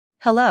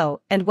Hello,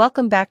 and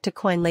welcome back to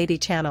Coin Lady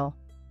channel.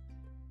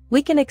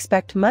 We can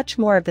expect much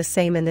more of the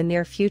same in the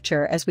near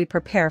future as we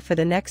prepare for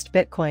the next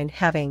Bitcoin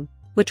halving,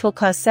 which will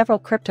cause several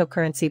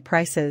cryptocurrency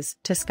prices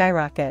to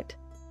skyrocket.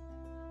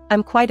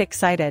 I'm quite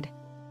excited.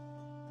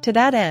 To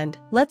that end,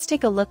 let's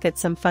take a look at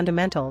some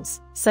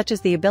fundamentals, such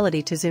as the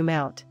ability to zoom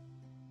out.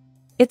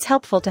 It's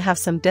helpful to have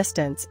some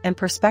distance and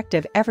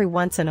perspective every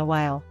once in a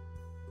while.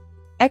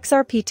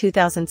 XRP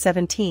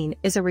 2017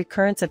 is a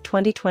recurrence of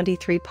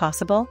 2023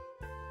 possible?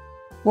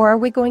 Or are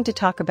we going to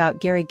talk about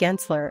Gary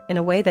Gensler in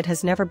a way that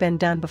has never been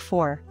done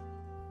before?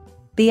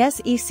 The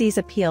SEC's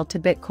appeal to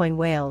Bitcoin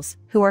whales,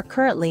 who are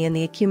currently in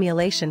the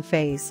accumulation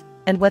phase,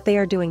 and what they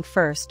are doing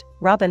first,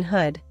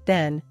 Robinhood,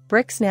 then,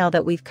 BRICS. Now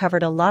that we've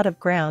covered a lot of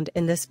ground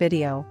in this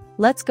video,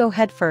 let's go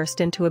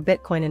headfirst into a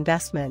Bitcoin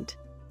investment.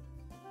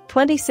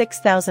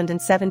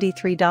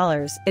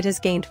 $26,073, it has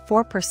gained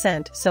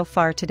 4% so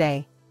far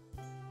today.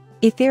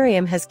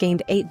 Ethereum has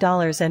gained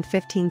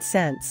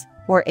 $8.15,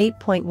 or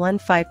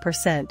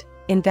 8.15%,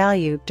 in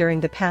value during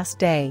the past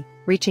day,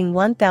 reaching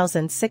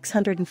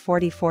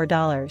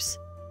 $1,644.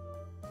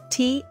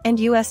 T and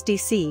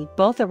USDC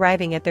both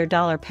arriving at their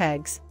dollar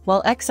pegs,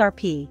 while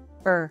XRP,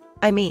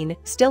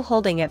 still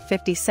holding at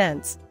 50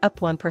 cents,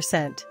 up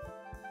 1%.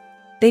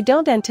 They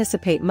don't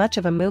anticipate much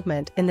of a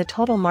movement in the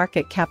total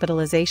market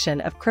capitalization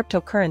of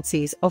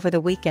cryptocurrencies over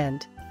the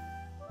weekend.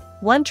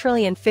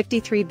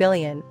 $1,053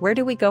 billion, where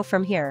do we go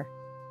from here?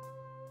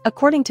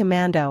 According to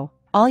Mando,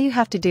 all you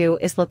have to do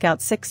is look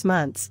out 6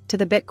 months to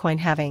the Bitcoin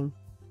halving.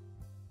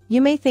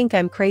 You may think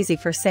I'm crazy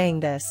for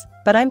saying this,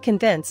 but I'm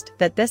convinced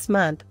that this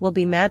month will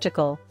be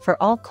magical for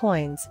all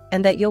coins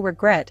and that you'll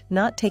regret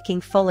not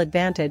taking full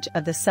advantage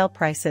of the sell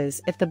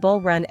prices if the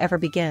bull run ever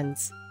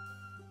begins.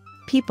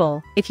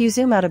 People, if you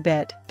zoom out a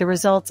bit, the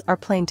results are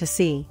plain to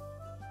see.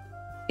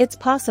 It's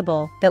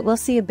possible that we'll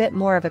see a bit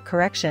more of a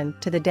correction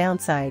to the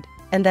downside,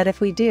 and that if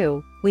we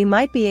do, we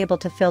might be able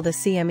to fill the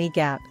CME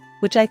gap,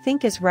 which I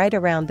think is right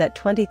around that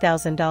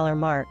 $20,000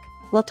 mark.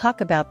 We'll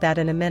talk about that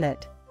in a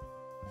minute.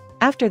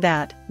 After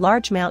that,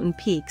 large mountain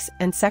peaks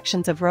and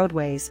sections of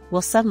roadways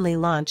will suddenly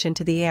launch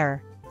into the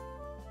air.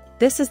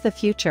 This is the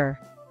future.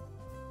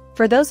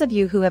 For those of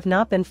you who have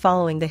not been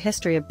following the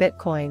history of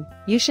Bitcoin,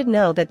 you should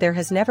know that there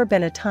has never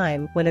been a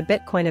time when a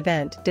Bitcoin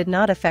event did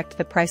not affect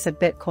the price of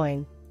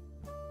Bitcoin.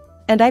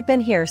 And I've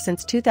been here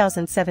since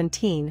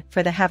 2017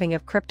 for the halving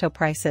of crypto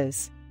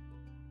prices.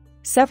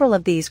 Several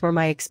of these were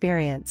my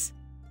experience.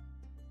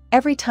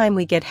 Every time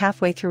we get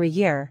halfway through a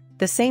year,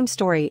 the same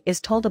story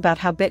is told about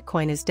how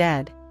Bitcoin is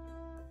dead.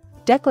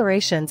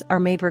 Declarations are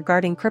made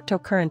regarding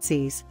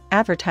cryptocurrencies,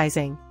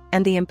 advertising,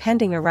 and the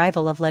impending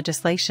arrival of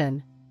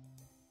legislation.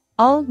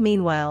 All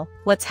meanwhile,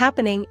 what's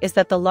happening is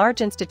that the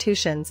large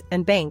institutions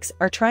and banks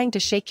are trying to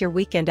shake your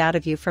weekend out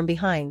of you from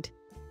behind.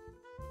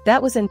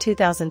 That was in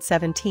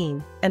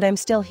 2017, and I'm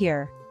still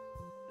here.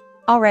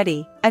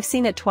 Already, I've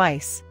seen it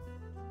twice.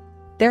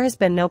 There has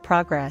been no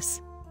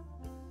progress.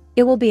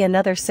 It will be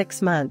another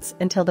 6 months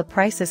until the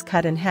price is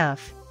cut in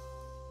half.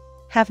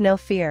 Have no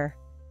fear.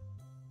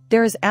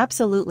 There is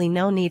absolutely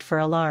no need for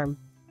alarm.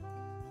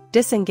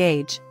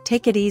 Disengage,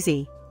 take it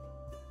easy.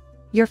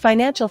 Your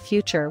financial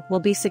future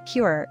will be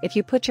secure if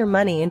you put your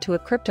money into a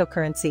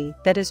cryptocurrency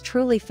that is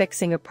truly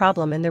fixing a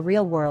problem in the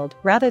real world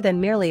rather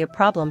than merely a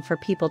problem for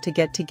people to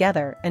get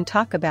together and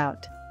talk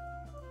about.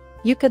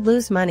 You could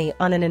lose money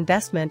on an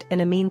investment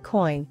in a meme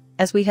coin,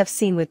 as we have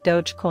seen with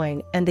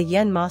Dogecoin and the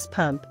yen moss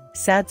pump.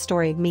 Sad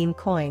story. Meme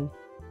coin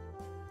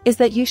is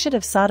that you should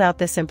have sought out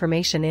this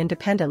information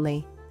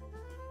independently.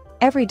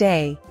 Every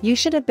day, you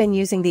should have been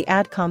using the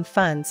Adcom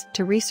funds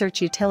to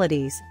research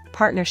utilities,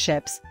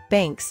 partnerships,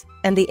 banks,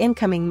 and the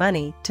incoming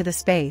money to the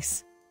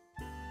space.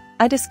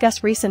 I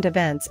discuss recent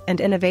events and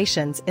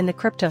innovations in the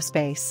crypto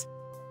space.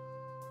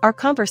 Our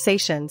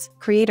conversations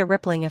create a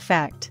rippling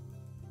effect.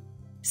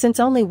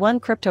 Since only one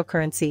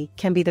cryptocurrency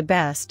can be the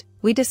best,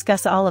 we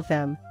discuss all of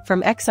them,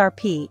 from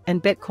XRP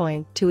and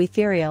Bitcoin to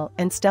Ethereum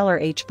and Stellar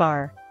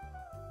H-bar.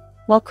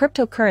 While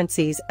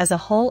cryptocurrencies as a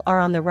whole are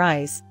on the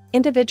rise,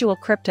 individual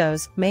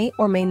cryptos may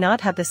or may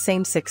not have the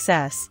same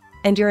success,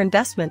 and your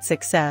investment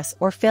success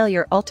or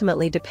failure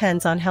ultimately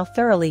depends on how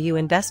thoroughly you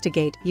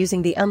investigate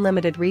using the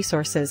unlimited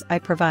resources I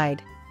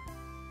provide.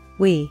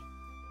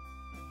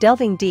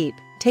 Delving deep,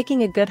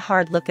 taking a good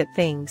hard look at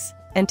things,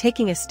 and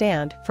taking a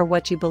stand for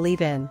what you believe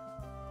in.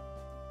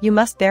 You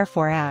must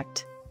therefore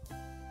act.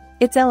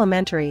 It's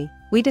elementary.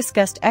 We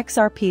discussed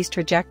XRP's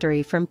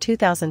trajectory from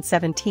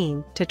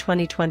 2017 to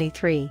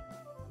 2023.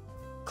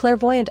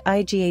 Clairvoyant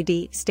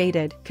IGAD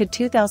stated, could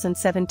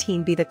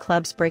 2017 be the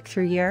club's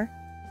breakthrough year?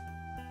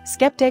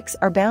 Skeptics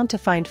are bound to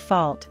find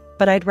fault,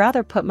 but I'd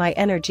rather put my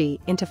energy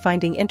into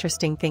finding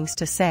interesting things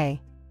to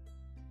say.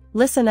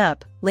 Listen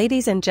up,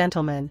 ladies and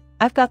gentlemen,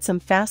 I've got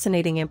some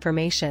fascinating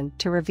information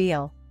to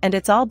reveal, and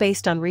it's all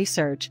based on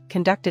research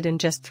conducted in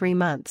just 3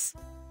 months.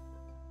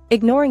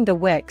 Ignoring the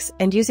wicks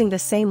and using the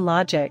same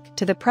logic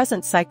to the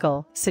present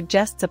cycle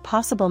suggests a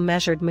possible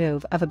measured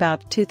move of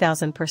about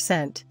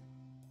 2,000%.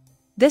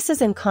 This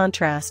is in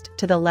contrast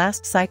to the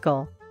last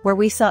cycle, where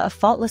we saw a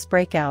faultless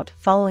breakout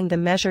following the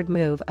measured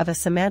move of a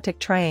semantic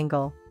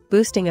triangle,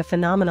 boosting a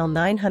phenomenal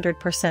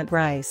 900%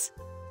 rise,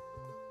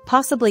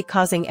 possibly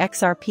causing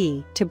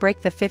XRP to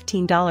break the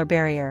 $15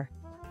 barrier.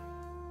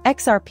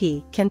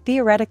 XRP can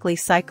theoretically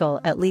cycle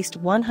at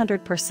least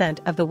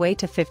 100% of the way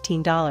to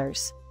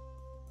 $15.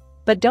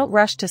 But don't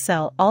rush to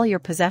sell all your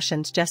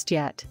possessions just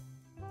yet.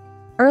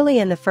 Early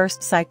in the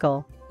first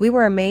cycle, we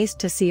were amazed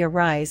to see a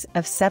rise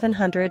of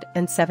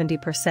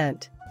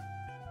 770%.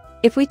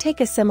 If we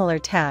take a similar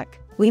tack,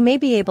 we may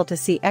be able to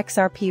see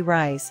XRP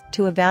rise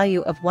to a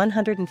value of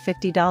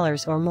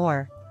 $150 or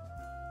more.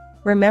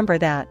 Remember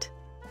that.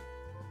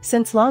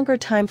 Since longer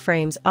time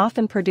frames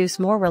often produce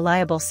more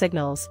reliable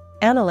signals,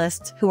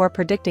 analysts who are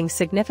predicting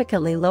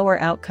significantly lower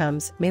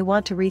outcomes may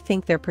want to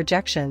rethink their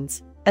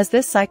projections, as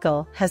this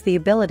cycle has the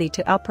ability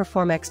to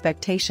outperform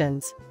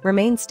expectations,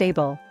 remain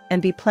stable,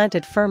 and be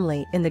planted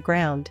firmly in the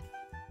ground.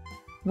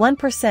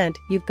 1%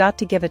 You've got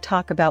to give a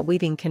talk about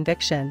weaving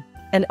conviction,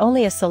 and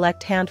only a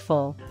select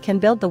handful can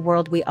build the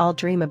world we all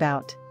dream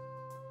about.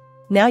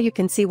 Now you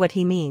can see what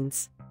he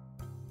means.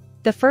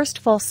 The first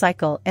full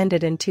cycle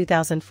ended in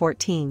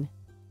 2014.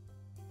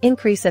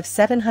 Increase of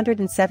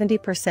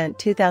 770%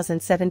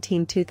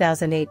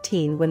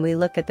 2017-2018. When we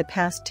look at the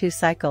past two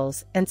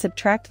cycles and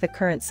subtract the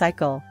current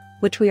cycle,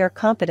 which we are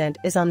confident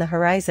is on the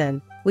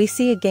horizon, we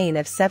see a gain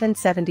of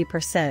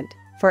 770%.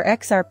 For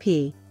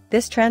XRP,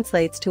 this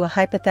translates to a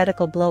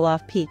hypothetical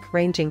blow-off peak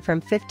ranging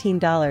from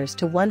 $15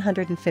 to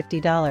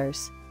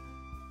 $150.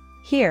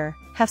 Here,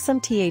 have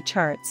some TA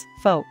charts,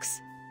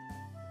 folks.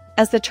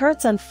 As the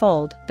charts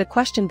unfold, the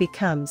question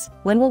becomes,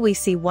 when will we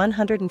see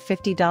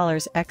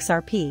 $150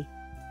 XRP?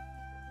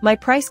 My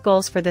price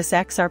goals for this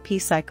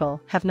XRP cycle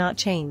have not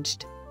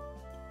changed.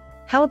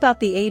 How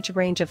about the age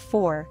range of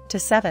 4 to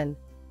 7?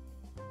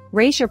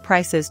 Raise your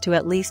prices to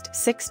at least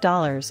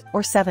 $6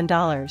 or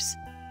 $7.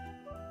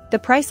 The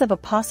price of a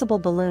possible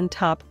balloon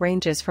top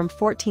ranges from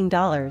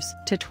 $14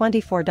 to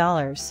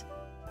 $24.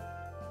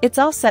 It's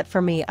all set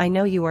for me. I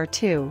know you are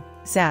too,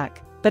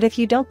 Zach, but if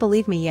you don't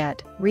believe me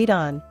yet, read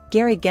on.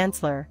 Gary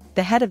Gensler,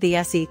 the head of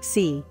the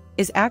SEC,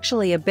 is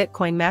actually a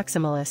Bitcoin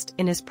maximalist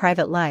in his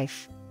private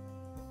life.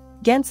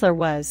 Gensler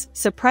was,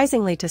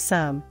 surprisingly to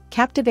some,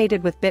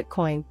 captivated with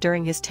Bitcoin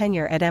during his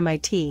tenure at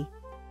MIT.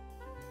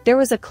 There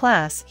was a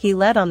class he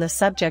led on the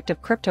subject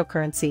of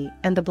cryptocurrency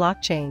and the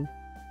blockchain.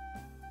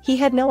 He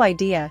had no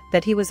idea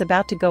that he was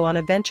about to go on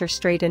a venture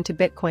straight into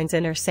Bitcoin's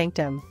inner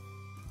sanctum.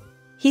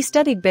 He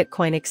studied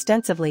Bitcoin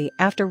extensively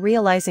after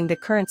realizing the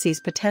currency's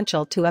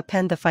potential to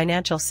upend the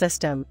financial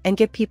system and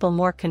give people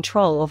more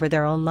control over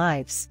their own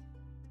lives.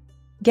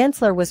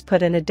 Gensler was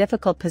put in a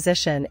difficult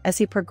position as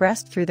he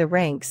progressed through the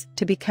ranks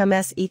to become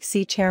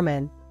SEC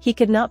chairman. He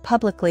could not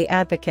publicly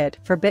advocate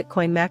for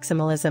Bitcoin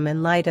maximalism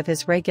in light of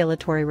his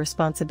regulatory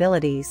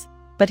responsibilities,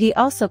 but he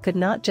also could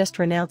not just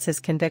renounce his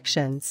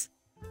convictions.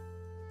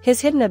 His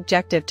hidden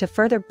objective to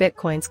further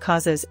Bitcoin's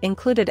causes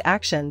included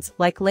actions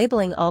like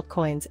labeling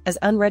altcoins as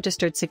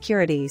unregistered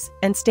securities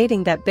and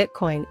stating that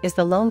Bitcoin is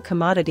the lone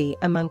commodity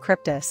among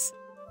cryptos.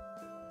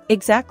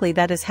 Exactly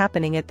that is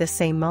happening at this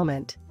same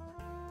moment.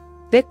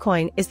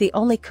 Bitcoin is the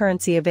only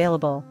currency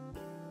available.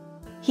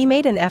 He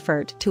made an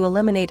effort to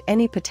eliminate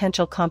any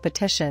potential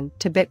competition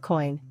to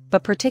Bitcoin,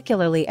 but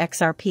particularly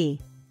XRP.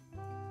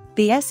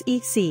 The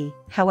SEC,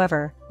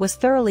 however, was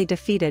thoroughly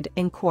defeated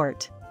in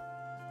court.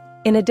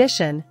 In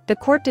addition, the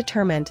court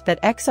determined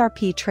that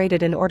XRP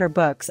traded in order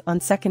books on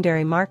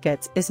secondary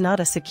markets is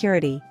not a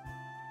security.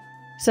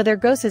 So there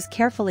goes his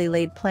carefully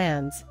laid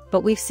plans,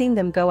 but we've seen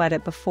them go at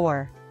it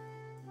before.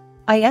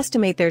 I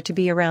estimate there to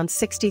be around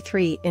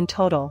 63 in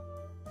total.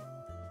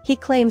 He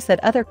claims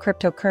that other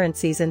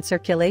cryptocurrencies in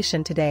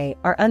circulation today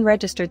are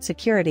unregistered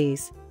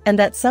securities, and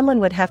that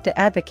someone would have to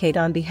advocate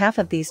on behalf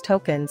of these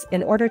tokens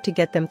in order to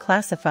get them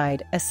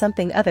classified as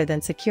something other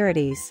than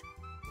securities.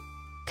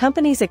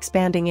 Companies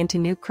expanding into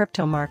new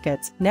crypto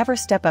markets never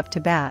step up to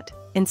bat.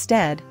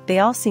 Instead, they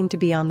all seem to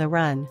be on the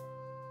run.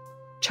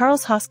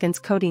 Charles Hoskin's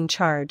coding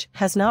charge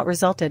has not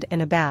resulted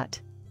in a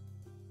bat.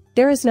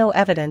 There is no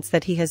evidence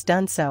that he has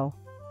done so.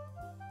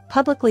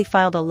 Publicly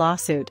filed a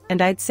lawsuit,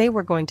 and I'd say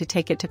we're going to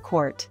take it to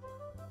court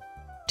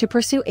to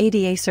pursue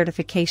ADA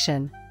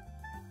certification.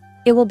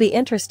 It will be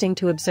interesting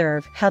to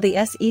observe how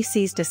the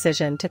SEC's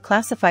decision to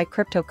classify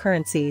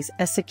cryptocurrencies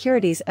as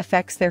securities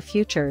affects their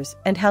futures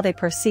and how they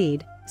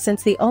proceed,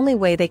 since the only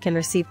way they can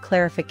receive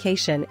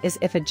clarification is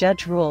if a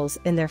judge rules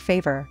in their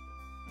favor.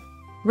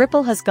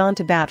 Ripple has gone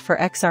to bat for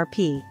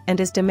XRP and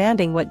is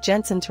demanding what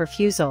Jensen's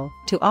refusal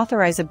to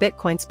authorize a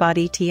Bitcoin spot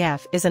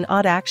ETF is an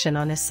odd action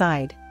on his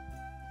side.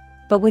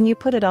 But when you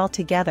put it all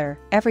together,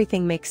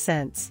 everything makes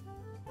sense.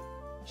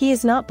 He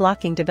is not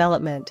blocking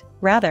development,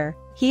 rather,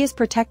 he is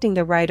protecting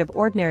the right of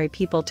ordinary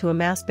people to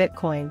amass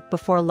Bitcoin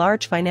before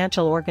large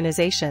financial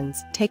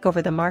organizations take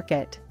over the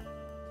market.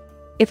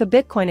 If a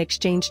Bitcoin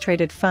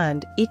exchange-traded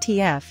fund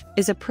ETF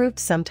is approved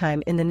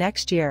sometime in the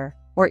next year,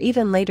 or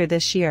even later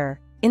this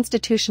year,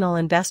 institutional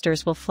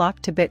investors will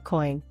flock to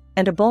Bitcoin,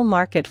 and a bull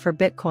market for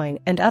Bitcoin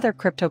and other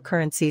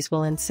cryptocurrencies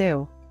will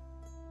ensue.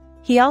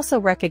 He also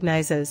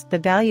recognizes the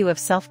value of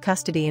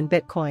self-custody in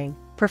Bitcoin,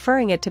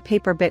 preferring it to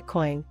paper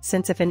Bitcoin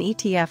since if an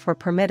ETF were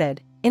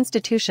permitted,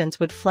 institutions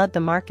would flood the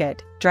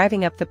market,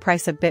 driving up the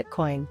price of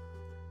Bitcoin.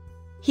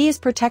 He is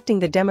protecting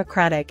the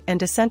democratic and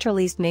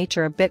decentralized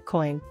nature of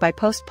Bitcoin by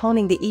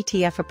postponing the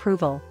ETF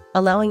approval,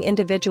 allowing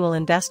individual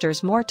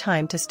investors more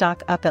time to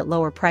stock up at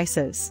lower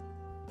prices.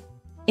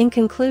 In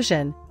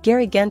conclusion,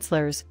 Gary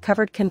Gensler's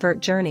covered convert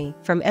journey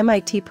from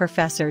MIT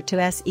professor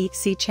to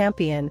SEC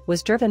champion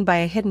was driven by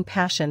a hidden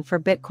passion for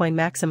Bitcoin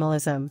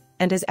maximalism,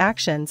 and his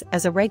actions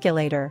as a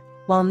regulator,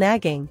 while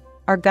nagging,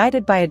 are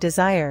guided by a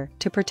desire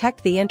to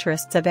protect the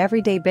interests of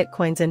everyday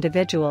Bitcoin's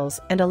individuals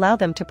and allow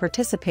them to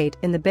participate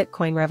in the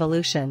Bitcoin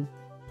revolution.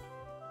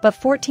 But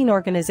 14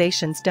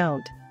 organizations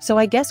don't, so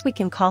I guess we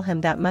can call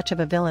him that much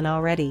of a villain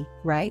already,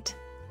 right?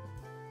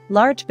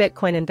 Large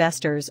Bitcoin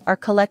investors are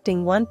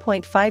collecting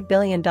 $1.5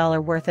 billion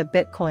worth of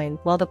Bitcoin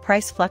while the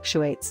price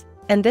fluctuates,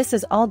 and this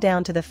is all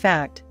down to the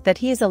fact that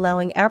he is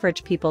allowing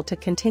average people to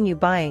continue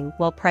buying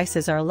while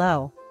prices are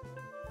low.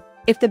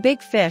 If the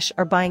big fish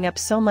are buying up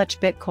so much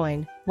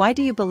Bitcoin, why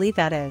do you believe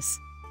that is?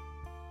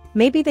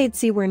 Maybe they'd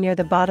see we're near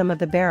the bottom of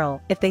the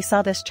barrel if they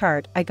saw this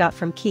chart I got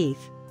from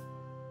Keith.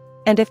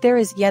 And if there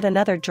is yet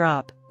another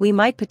drop, we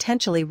might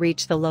potentially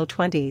reach the low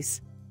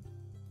 20s.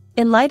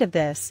 In light of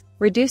this,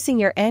 reducing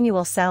your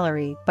annual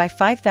salary by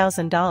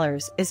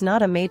 $5,000 is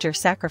not a major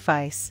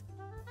sacrifice.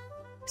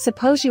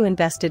 Suppose you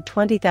invested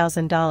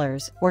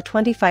 $20,000 or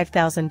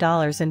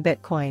 $25,000 in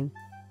Bitcoin.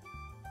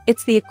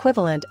 It's the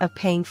equivalent of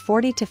paying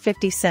 40 to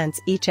 50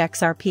 cents each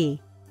XRP.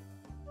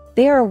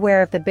 They are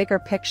aware of the bigger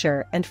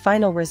picture and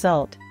final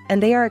result,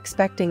 and they are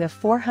expecting a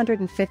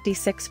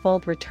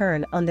 456-fold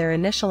return on their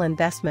initial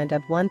investment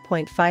of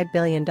 $1.5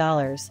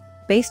 billion,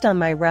 based on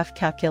my rough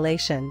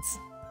calculations.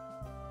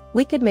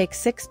 We could make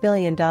 $6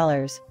 billion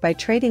by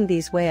trading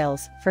these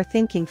whales for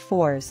thinking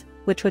fours,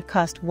 which would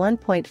cost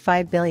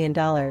 $1.5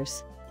 billion.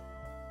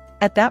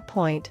 At that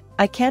point,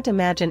 I can't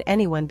imagine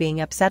anyone being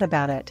upset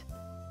about it.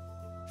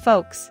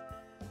 Folks,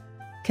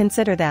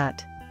 consider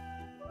that.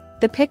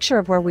 The picture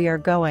of where we are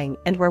going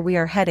and where we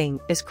are heading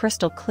is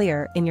crystal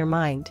clear in your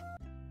mind.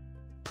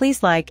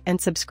 Please like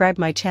and subscribe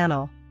my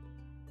channel.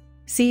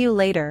 See you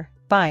later,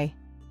 bye.